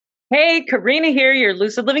Hey, Karina here, your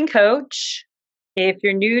Lucid Living Coach. If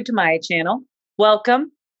you're new to my channel,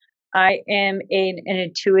 welcome. I am an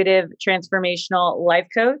intuitive transformational life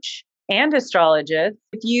coach and astrologist.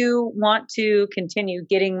 If you want to continue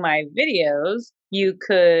getting my videos, you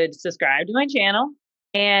could subscribe to my channel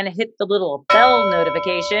and hit the little bell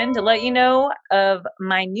notification to let you know of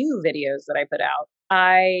my new videos that I put out.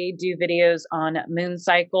 I do videos on moon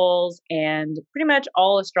cycles and pretty much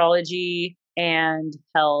all astrology and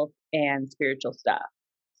health and spiritual stuff.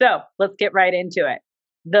 So let's get right into it.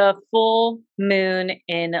 The full moon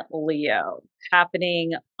in Leo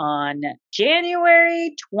happening on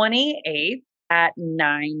January 28th at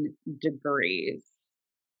 9 degrees.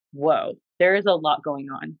 Whoa, there is a lot going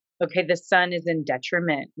on. Okay, the sun is in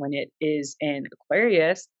detriment when it is in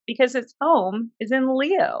Aquarius because its home is in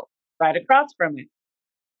Leo, right across from it.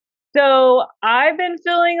 So I've been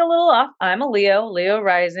feeling a little off. I'm a Leo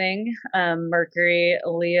rising, Mercury,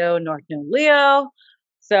 Leo, North Node Leo.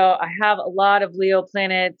 So I have a lot of Leo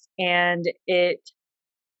planets, and it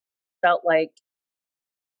felt like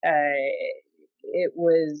it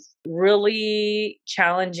was really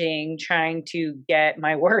challenging trying to get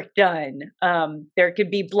my work done. There could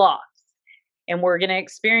be blocks, and we're going to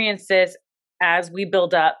experience this as we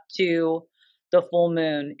build up to the full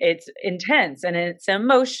moon. It's intense and it's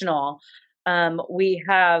emotional. We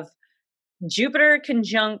have Jupiter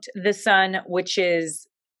conjunct the sun, which is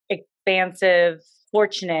expansive,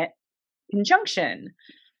 fortunate conjunction.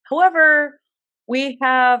 However, we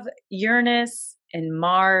have Uranus and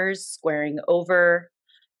Mars squaring over.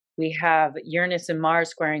 We have Uranus and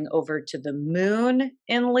Mars squaring over to the moon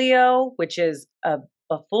in Leo, which is a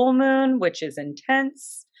full moon, which is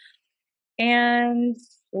intense. And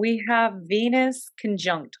we have Venus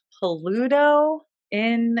conjunct Pluto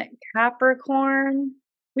in Capricorn.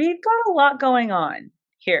 We've got a lot going on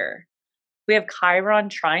here. We have Chiron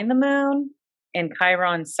trine the moon and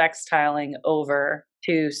Chiron sextiling over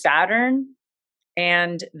to Saturn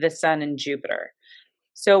and the sun and Jupiter.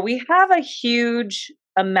 So we have a huge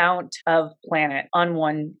amount of planet on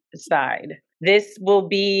one side. This will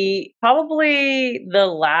be probably the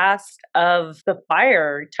last of the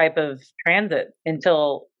fire type of transit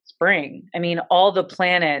until spring. I mean, all the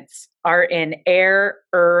planets are in air,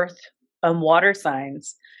 earth, and water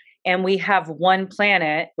signs. And we have one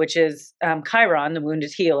planet, which is Chiron, the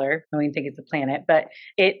wounded healer. I don't even think it's a planet, but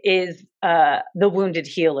it is the wounded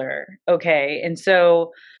healer. Okay. And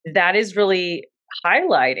so that is really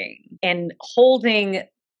highlighting and holding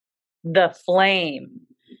the flame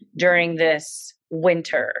during this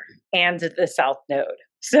winter and the South Node.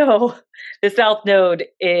 So the South Node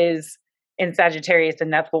is in Sagittarius,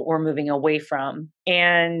 and that's what we're moving away from.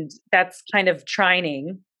 And that's kind of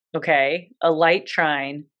trining, okay, a light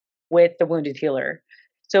trine with the wounded healer.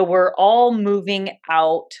 So we're all moving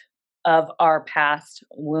out of our past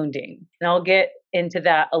wounding. And I'll get into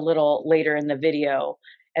that a little later in the video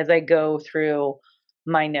as I go through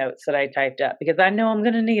my notes that I typed up, because I know I'm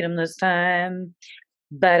going to need them this time.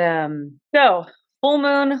 But so full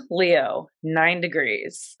moon Leo, 9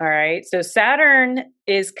 degrees. All right. So Saturn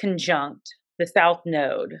is conjunct the South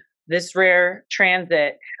Node. This rare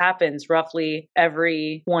transit happens roughly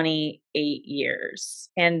every 28 years.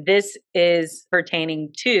 And this is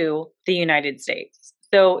pertaining to the United States.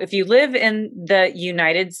 So if you live in the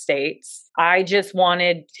United States, I just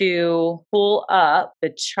wanted to pull up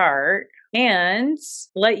the chart and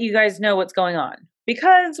let you guys know what's going on,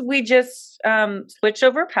 because we just switched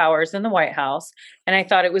over powers in the White House, and I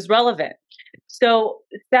thought it was relevant. So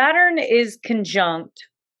Saturn is conjunct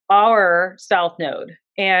our South Node,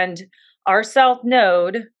 and our South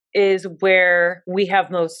Node is where we have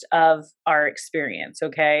most of our experience,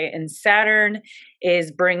 okay? And Saturn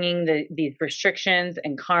is bringing these restrictions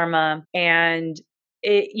and karma, and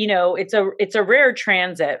it's a rare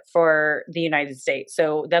transit for the United States.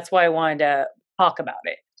 So that's why I wanted to talk about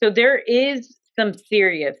it. So there is some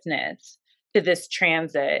seriousness to this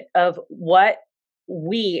transit of what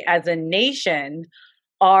we as a nation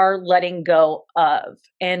are letting go of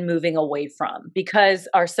and moving away from, because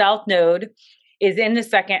our South Node is in the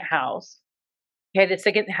second house. Okay, the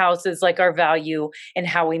second house is like our value and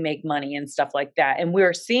how we make money and stuff like that. And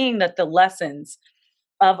we're seeing that the lessons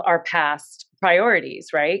of our past priorities,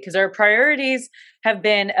 right? Because our priorities have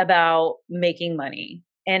been about making money,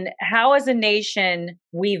 and how as a nation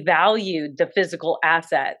we valued the physical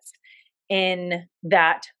assets in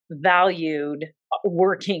that valued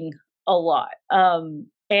working a lot.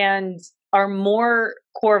 And our more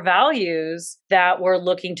core values that we're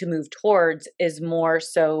looking to move towards is more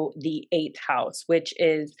so the 8th house, which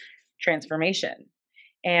is transformation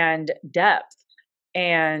and depth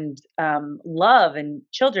and love and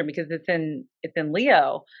children, because it's in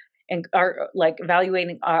Leo, and are like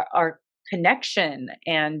evaluating our connection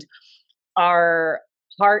and our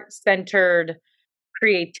heart-centered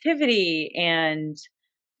creativity and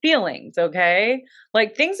feelings, okay?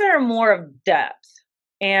 Like things that are more of depth.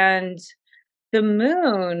 And the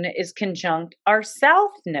moon is conjunct our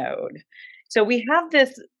south node. So we have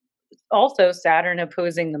this also Saturn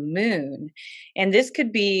opposing the moon. And this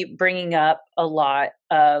could be bringing up a lot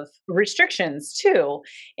of restrictions too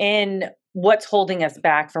in what's holding us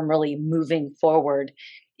back from really moving forward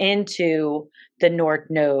into the North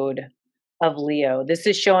Node of Leo. This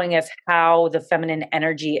is showing us how the feminine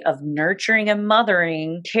energy of nurturing and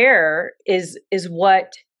mothering care is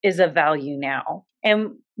what is of value now.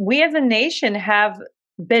 And we as a nation have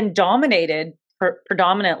been dominated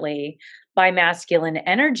predominantly by masculine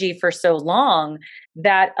energy for so long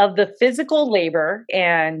that of the physical labor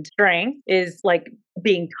and strength is like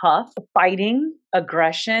being tough, fighting,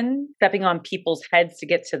 aggression, stepping on people's heads to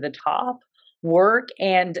get to the top, work,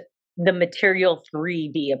 and the material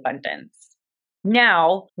 3D abundance.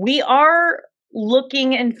 Now, we are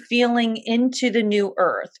looking and feeling into the new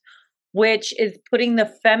earth, which is putting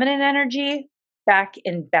the feminine energy back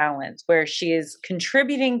in balance, where she is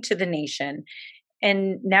contributing to the nation.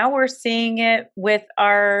 And now we're seeing it with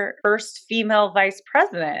our first female vice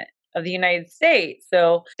president of the United States.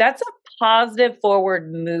 So that's a positive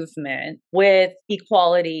forward movement with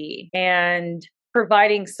equality and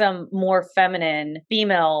providing some more feminine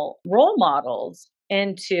female role models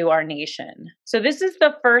into our nation. So this is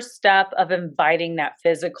the first step of inviting that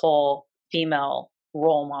physical female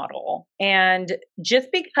role model. And just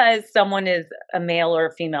because someone is a male or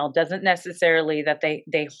a female doesn't necessarily that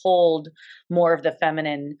they hold more of the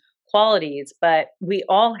feminine qualities, but we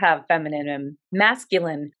all have feminine and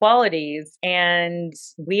masculine qualities, and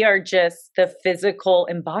we are just the physical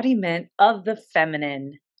embodiment of the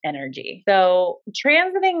feminine energy. So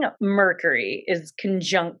transiting Mercury is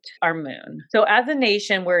conjunct our moon. So as a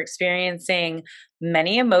nation, we're experiencing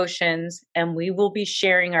many emotions, and we will be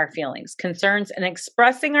sharing our feelings, concerns, and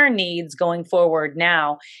expressing our needs going forward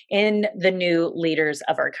now in the new leaders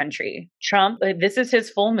of our country. Trump, this is his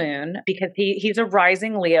full moon because he's a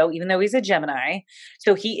rising Leo, even though he's a Gemini.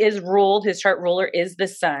 So he is ruled, his chart ruler is the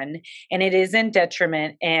sun, and it is in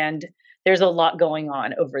detriment, and there's a lot going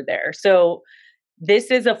on over there. So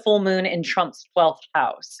this is a full moon in Trump's 12th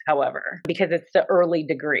house, however, because it's the early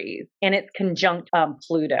degrees and it's conjunct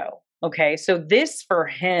Pluto. Okay, so this for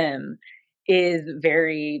him is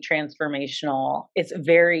very transformational. It's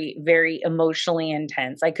very, very emotionally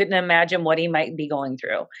intense. I couldn't imagine what he might be going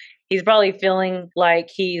through. He's probably feeling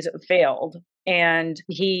like he's failed, and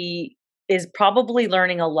he is probably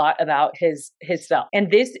learning a lot about his self. And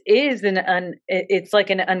this is it's like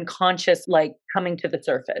an unconscious, like coming to the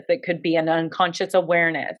surface. It could be an unconscious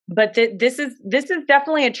awareness, but this is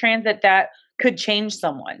definitely a transit that could change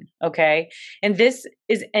someone. Okay. And this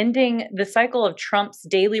is ending the cycle of Trump's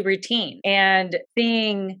daily routine and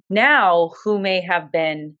seeing now who may have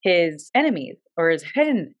been his enemies or his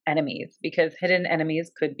hidden enemies, because hidden enemies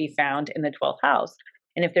could be found in the 12th house.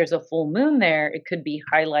 And if there's a full moon there, it could be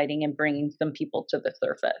highlighting and bringing some people to the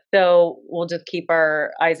surface. So we'll just keep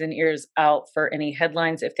our eyes and ears out for any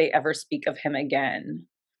headlines if they ever speak of him again.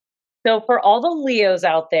 So for all the Leos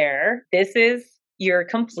out there, this is your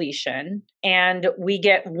completion. And we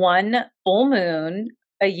get one full moon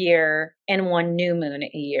a year and one new moon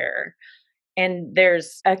a year. And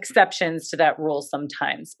there's exceptions to that rule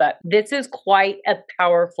sometimes, but this is quite a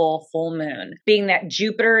powerful full moon, being that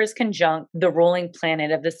Jupiter is conjunct the ruling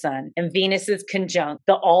planet of the sun, and Venus is conjunct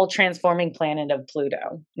the all-transforming planet of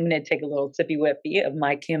Pluto. I'm going to take a little sippy whippy of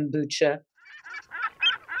my kombucha.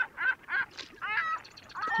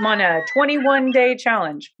 I'm on a 21-day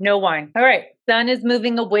challenge, no wine. All right. Sun is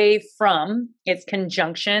moving away from its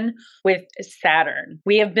conjunction with Saturn.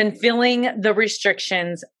 We have been feeling the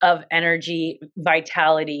restrictions of energy,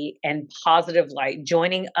 vitality, and positive light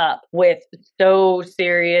joining up with so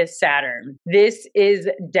serious Saturn. This is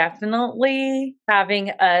definitely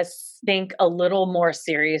having us think a little more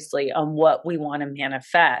seriously on what we want to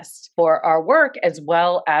manifest for our work as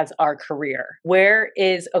well as our career. Where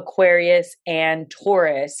is Aquarius and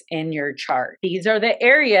Taurus in your chart? These are the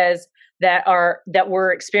areas that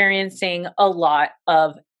we're experiencing a lot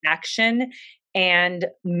of action and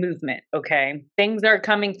movement. Okay. Things are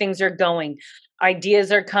coming, things are going,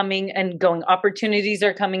 ideas are coming and going, opportunities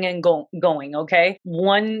are coming and going. Okay.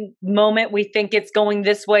 One moment we think it's going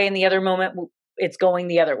this way, and the other moment it's going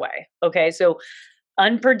the other way. Okay. So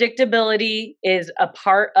unpredictability is a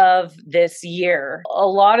part of this year. A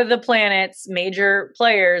lot of the planets, major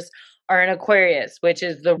players, are in Aquarius, which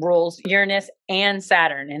is the rules Uranus and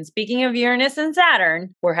Saturn. And speaking of Uranus and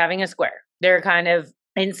Saturn, we're having a square. They're kind of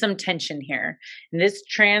in some tension here. And this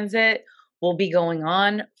transit will be going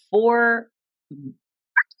on for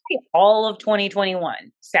all of 2021.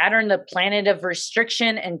 Saturn, the planet of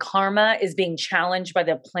restriction and karma, is being challenged by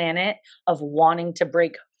the planet of wanting to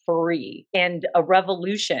break free and a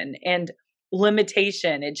revolution and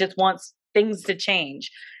limitation. It just wants things to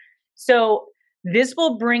change. So this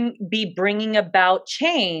will be bringing about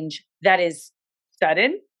change that is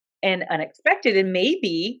sudden and unexpected, and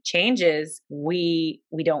maybe changes we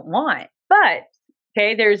don't want. But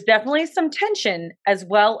okay, there's definitely some tension as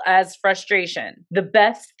well as frustration. The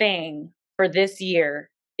best thing for this year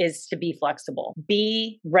is to be flexible.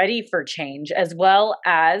 Be ready for change as well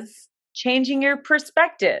as changing your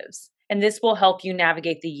perspectives. And this will help you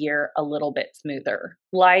navigate the year a little bit smoother.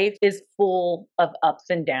 Life is full of ups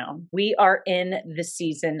and downs. We are in the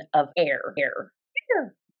season of air.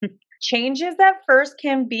 Changes at first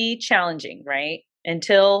can be challenging, right?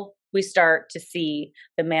 Until we start to see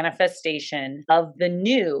the manifestation of the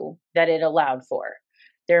new that it allowed for.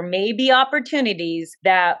 There may be opportunities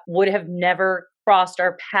that would have never crossed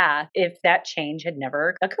our path if that change had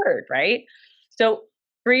never occurred, right? So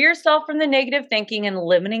free yourself from the negative thinking and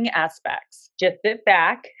limiting aspects. Just sit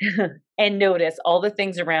back and notice all the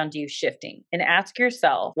things around you shifting and ask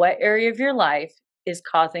yourself what area of your life is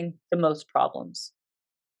causing the most problems.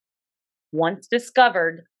 Once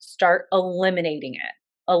discovered, start eliminating it.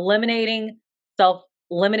 Eliminating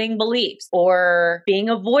self-limiting beliefs or being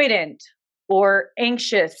avoidant or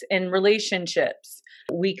anxious in relationships.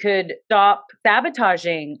 We could stop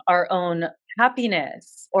sabotaging our own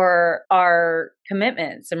happiness or our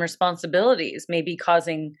commitments and responsibilities, maybe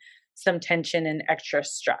causing some tension and extra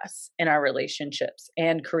stress in our relationships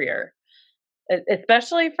and career,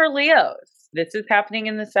 especially for Leos. This is happening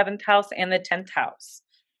in the 7th house and the 10th house.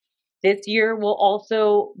 This year will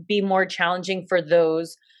also be more challenging for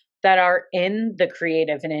those that are in the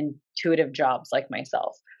creative and intuitive jobs like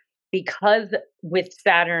myself, because with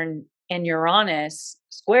Saturn and Uranus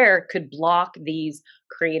square could block these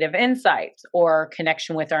creative insights or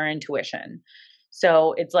connection with our intuition.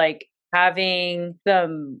 So it's like having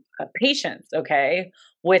some patience, okay,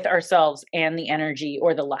 with ourselves and the energy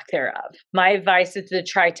or the lack thereof. My advice is to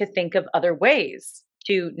try to think of other ways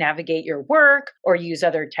to navigate your work or use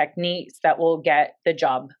other techniques that will get the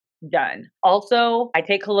job done. Also, I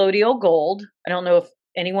take colloidal gold. I don't know if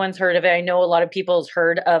anyone's heard of it. I know a lot of people's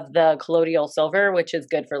heard of the colloidal silver, which is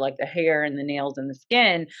good for like the hair and the nails and the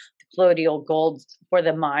skin. The colloidal gold for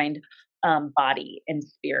the mind, body, and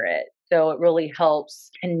spirit. So it really helps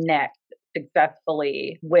connect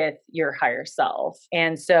successfully with your higher self.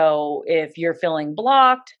 And so if you're feeling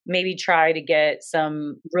blocked, maybe try to get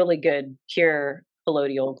some really good pure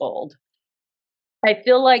colloidal gold. I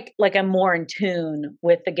feel like I'm more in tune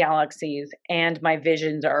with the galaxies and my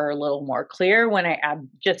visions are a little more clear when I add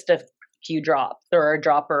just a few drops or a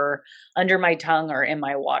dropper under my tongue or in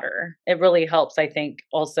my water. It really helps, I think,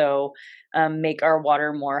 also make our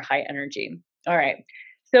water more high energy. All right.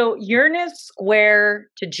 So Uranus square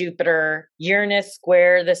to Jupiter, Uranus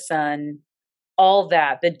square the sun, all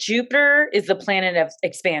that. The Jupiter is the planet of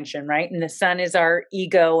expansion, right? And the sun is our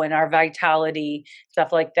ego and our vitality,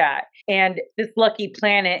 stuff like that. And this lucky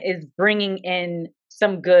planet is bringing in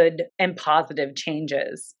some good and positive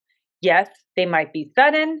changes. Yes, they might be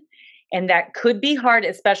sudden, and that could be hard,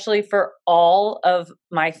 especially for all of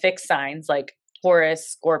my fixed signs like Taurus,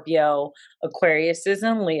 Scorpio, Aquariuses,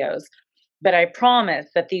 and Leos. But I promise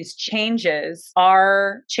that these changes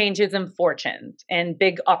are changes in fortunes and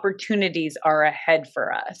big opportunities are ahead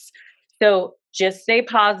for us. So just stay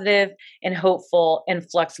positive and hopeful and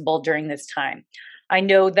flexible during this time. I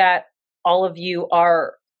know that all of you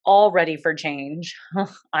are all ready for change.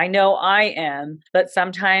 I know I am, but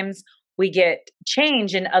sometimes we get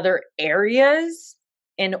change in other areas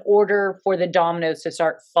in order for the dominoes to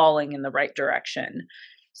start falling in the right direction.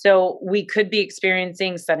 So we could be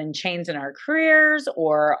experiencing sudden change in our careers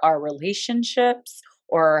or our relationships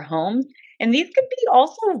or our homes. And these could be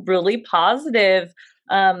also really positive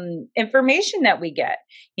information that we get.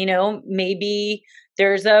 You know, maybe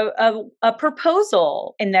there's a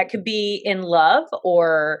proposal and that could be in love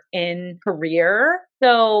or in career.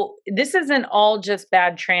 So this isn't all just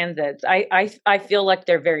bad transits. I feel like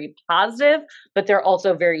they're very positive, but they're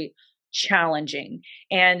also very challenging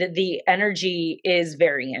and the energy is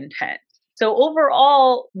very intense. So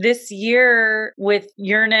overall, this year with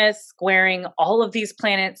Uranus squaring all of these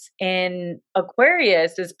planets in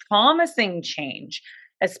Aquarius is promising change,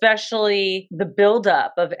 especially the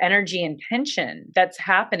buildup of energy and tension that's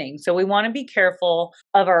happening. So we want to be careful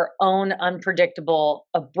of our own unpredictable,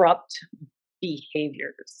 abrupt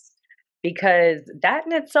behaviors, because that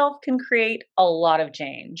in itself can create a lot of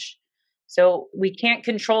change. So we can't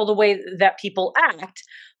control the way that people act,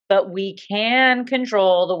 but we can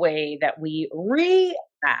control the way that we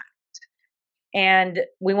react. And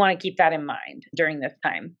we want to keep that in mind during this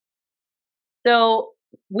time. So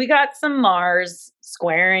we got some Mars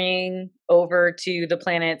squaring over to the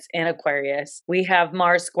planets in Aquarius. We have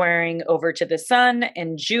Mars squaring over to the Sun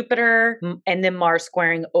and Jupiter, and then Mars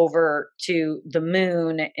squaring over to the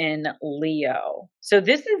Moon in Leo. So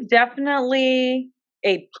this is definitely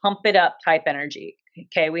a pump it up type energy.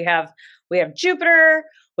 Okay, we have Jupiter,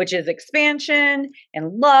 which is expansion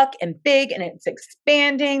and luck and big, and it's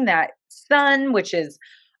expanding. That Sun, which is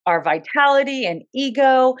our vitality and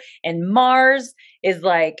ego, and Mars is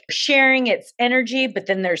like sharing its energy, but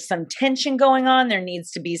then there's some tension going on. There needs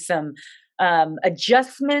to be some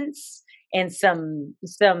adjustments and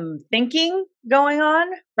some thinking going on,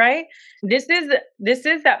 right? This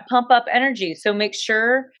is that pump up energy. So make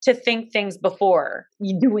sure to think things before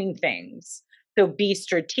you doing things. So be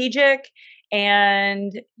strategic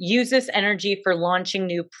and use this energy for launching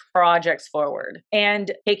new projects forward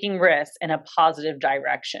and taking risks in a positive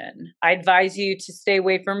direction. I advise you to stay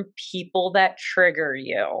away from people that trigger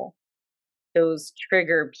you. Those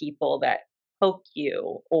trigger people that poke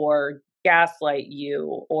you or gaslight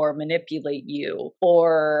you or manipulate you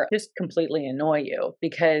or just completely annoy you,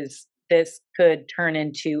 because this could turn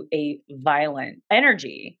into a violent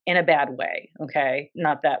energy in a bad way. Okay.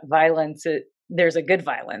 Not that violence, there's a good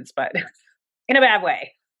violence, but in a bad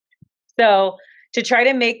way. So to try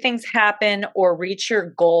to make things happen or reach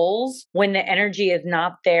your goals when the energy is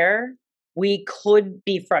not there, we could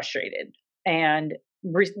be frustrated. And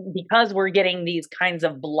because we're getting these kinds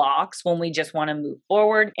of blocks when we just want to move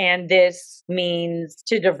forward. And this means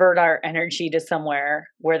to divert our energy to somewhere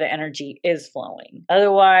where the energy is flowing.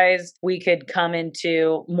 Otherwise, we could come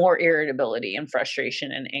into more irritability and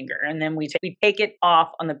frustration and anger. And then we take it off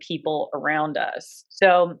on the people around us.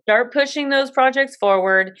 So start pushing those projects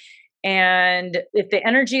forward. And if the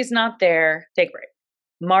energy is not there, take a break.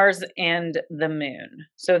 Mars and the Moon.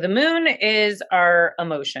 So the Moon is our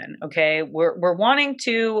emotion, okay? We're wanting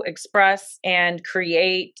to express and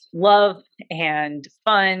create love and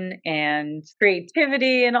fun and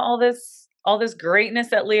creativity and all this greatness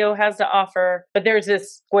that Leo has to offer, but there's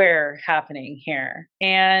this square happening here.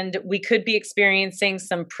 And we could be experiencing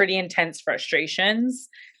some pretty intense frustrations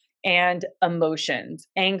and emotions.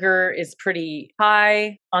 Anger is pretty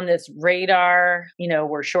high on this radar. You know,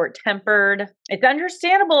 we're short-tempered. It's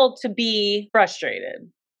understandable to be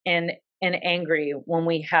frustrated and angry when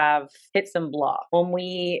we have hit some block, when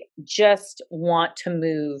we just want to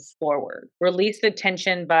move forward. Release the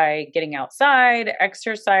tension by getting outside,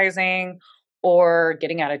 exercising, or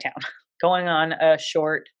getting out of town, going on a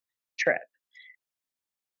short trip.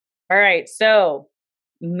 All right, so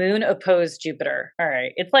Moon opposed Jupiter. All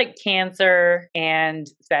right. It's like Cancer and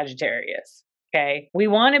Sagittarius. Okay. We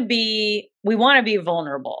want to be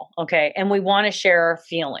vulnerable. Okay. And we want to share our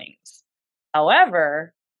feelings.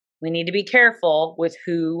 However, we need to be careful with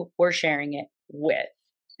who we're sharing it with.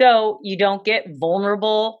 So you don't get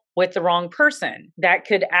vulnerable with the wrong person that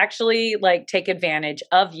could actually like take advantage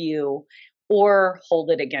of you or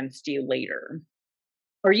hold it against you later.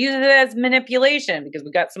 Or use it as manipulation, because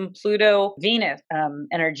we got some Pluto Venus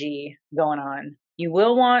energy going on. You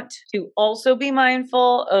will want to also be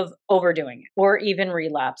mindful of overdoing it or even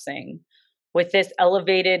relapsing with this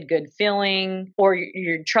elevated good feeling or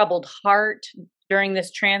your troubled heart during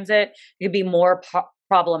this transit. It could be more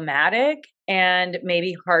problematic and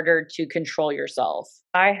maybe harder to control yourself.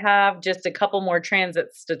 I have just a couple more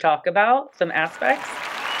transits to talk about, some aspects.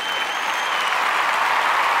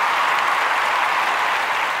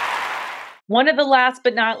 One of the last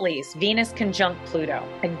but not least, Venus conjunct Pluto,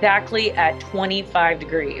 exactly at 25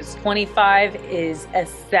 degrees. 25 is a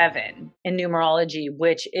 7 in numerology,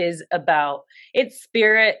 which is about its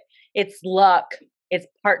spirit, its luck, its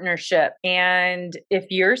partnership. And if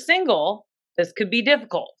you're single, this could be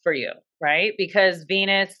difficult for you, right? Because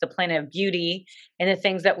Venus, the planet of beauty and the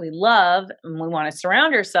things that we love and we want to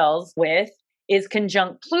surround ourselves with, is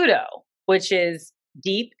conjunct Pluto, which is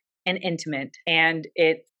deep and intimate, and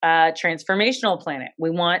it's a transformational planet.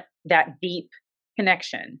 We want that deep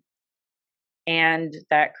connection and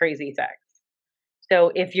that crazy sex.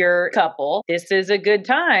 So if you're a couple, this is a good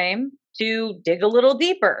time to dig a little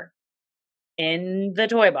deeper in the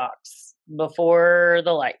toy box before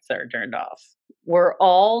the lights are turned off. We're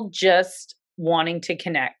all just wanting to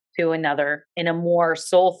connect to another in a more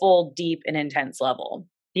soulful, deep, and intense level.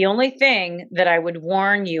 The only thing that I would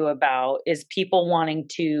warn you about is people wanting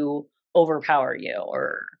to overpower you,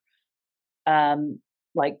 or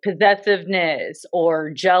like possessiveness or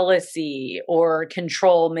jealousy or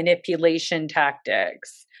control manipulation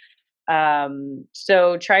tactics.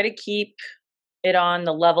 So try to keep it on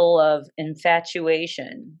the level of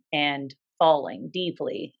infatuation and falling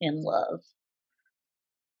deeply in love.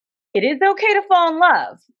 It is okay to fall in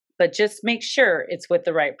love, but just make sure it's with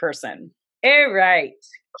the right person. All right,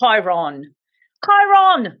 Chiron.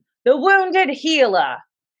 Chiron, the wounded healer,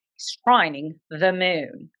 shrining the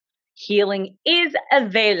moon. Healing is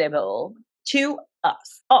available to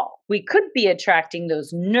us all. We could be attracting those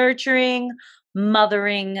nurturing,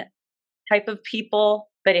 mothering type of people.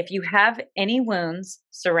 But if you have any wounds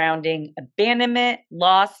surrounding abandonment,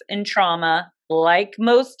 loss, and trauma, like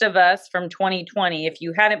most of us from 2020, if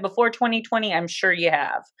you had it before 2020, I'm sure you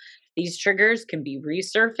have. These triggers can be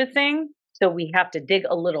resurfacing. So we have to dig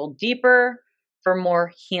a little deeper for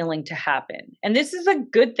more healing to happen. And this is a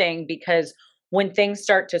good thing, because when things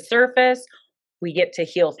start to surface, we get to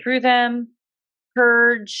heal through them,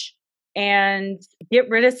 purge, and get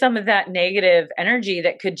rid of some of that negative energy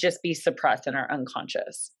that could just be suppressed in our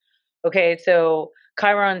unconscious. Okay, so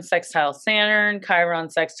Chiron sextile Saturn, Chiron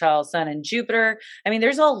sextile Sun and Jupiter. I mean,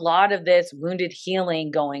 there's a lot of this wounded healing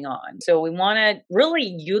going on. So we want to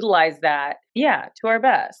really utilize that, to our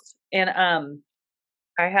best. And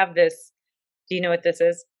I have this. Do you know what this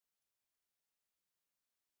is?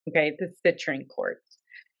 Okay, the citrine quartz.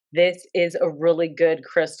 This is a really good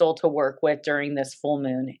crystal to work with during this full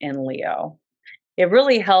moon in Leo. It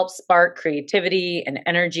really helps spark creativity and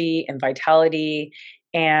energy and vitality.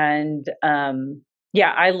 And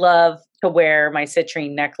I love to wear my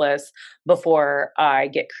citrine necklace before I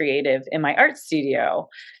get creative in my art studio.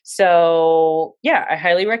 So I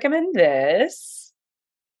highly recommend this.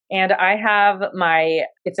 And I have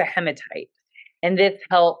it's a hematite, and this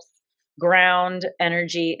helps ground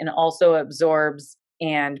energy and also absorbs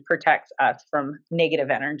and protects us from negative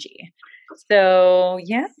energy. So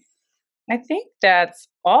I think that's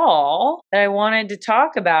all that I wanted to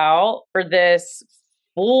talk about for this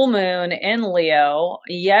full moon in Leo.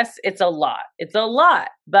 Yes, it's a lot. It's a lot,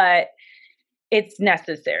 but it's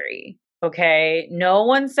necessary. Okay. No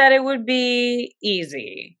one said it would be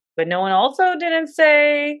easy, but no one also didn't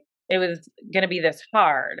say it was going to be this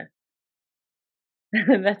hard.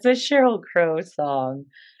 That's a Sheryl Crow song.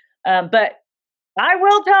 But I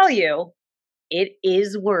will tell you, it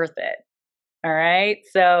is worth it. All right.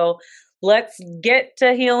 So let's get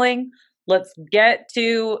to healing. Let's get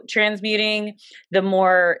to transmuting the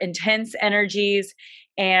more intense energies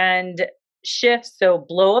and shifts. So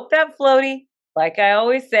blow up that floaty, like I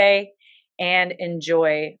always say, and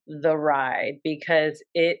enjoy the ride, because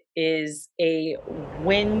it is a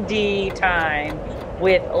windy time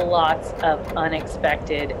with lots of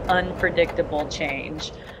unexpected, unpredictable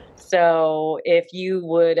change. So if you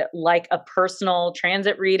would like a personal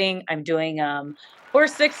transit reading, I'm doing for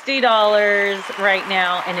 $60 right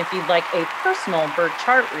now. And if you'd like a personal birth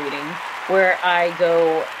chart reading, where I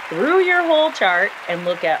go through your whole chart and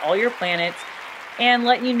look at all your planets and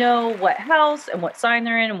let you know what house and what sign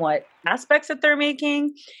they're in and what aspects that they're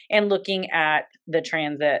making, and looking at the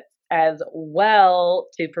transit as well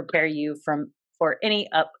to prepare you for any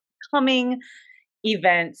upcoming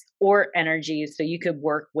events or energies so you could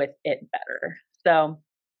work with it better. So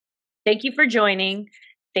thank you for joining.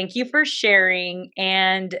 Thank you for sharing,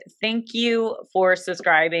 and thank you for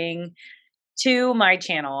subscribing to my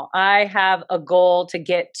channel. I have a goal to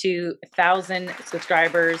get to 1,000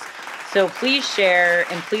 subscribers. So please share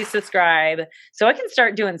and please subscribe so I can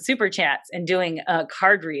start doing super chats and doing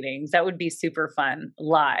card readings. That would be super fun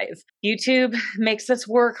live. YouTube makes us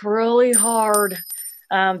work really hard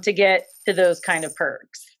to get to those kind of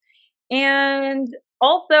perks. And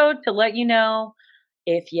also to let you know,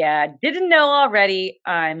 if you didn't know already,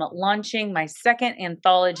 I'm launching my second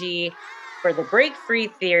anthology for the Break Free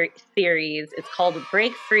series. It's called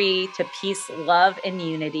Break Free to Peace, Love, and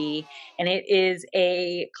Unity. And it is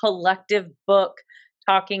a collective book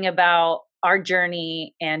talking about our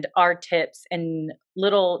journey and our tips and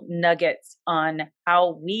little nuggets on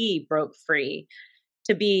how we broke free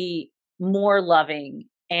to be more loving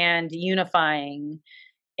and unifying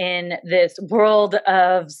in this world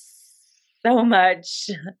of so much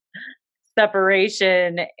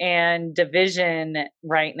separation and division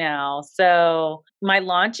right now. So my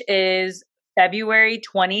launch is February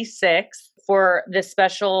 26th. For the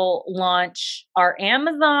special launch, our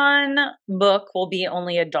Amazon book will be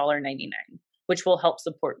only $1.99, which will help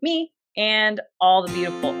support me and all the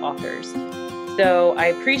beautiful authors. So I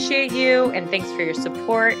appreciate you and thanks for your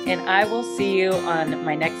support. And I will see you on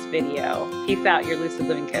my next video. Peace out, your Lucid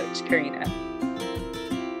Living Coach, Karina.